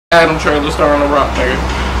Adam trailer starring The Rock, nigga.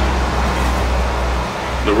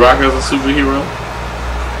 The Rock as a superhero.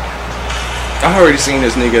 I already seen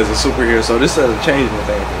this nigga as a superhero, so this doesn't change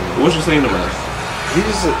anything for me. What you seen him as? He's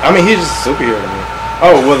just a superhero to me.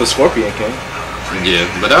 Oh, well, the Scorpion King. Yeah,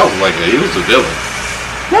 but that was like he was a villain.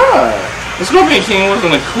 Nah. The Scorpion King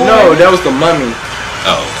wasn't a cool. No, that was the Mummy.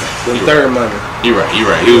 Oh, okay. The third Mummy. You're right.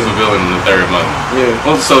 He was a villain in the third Mummy. Yeah.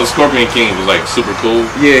 Well, so the Scorpion King was like super cool.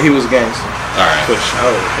 Yeah, he was a gangster. Alright.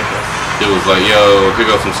 It was like, yo,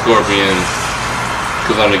 pick up some scorpions,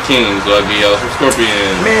 cause I'm the king, so I give y'all some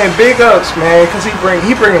scorpions. Man, big ups, man, cause he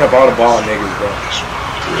bringing up all the ball niggas, bro.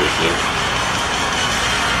 Real shit.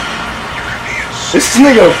 This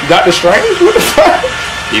nigga Doctor Strange? What the fuck?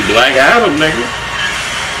 He Black Adam, nigga.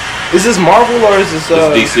 Is this Marvel or is this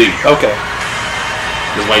It's DC. Okay.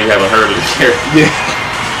 That's why you haven't heard of the character.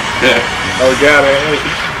 Yeah. Oh god,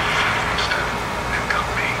 man.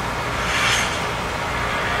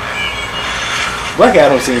 Black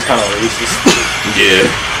Adam seems kind of racist. Yeah.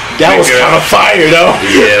 That was kind of fire, though.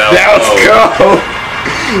 Yeah, that was cold. cold.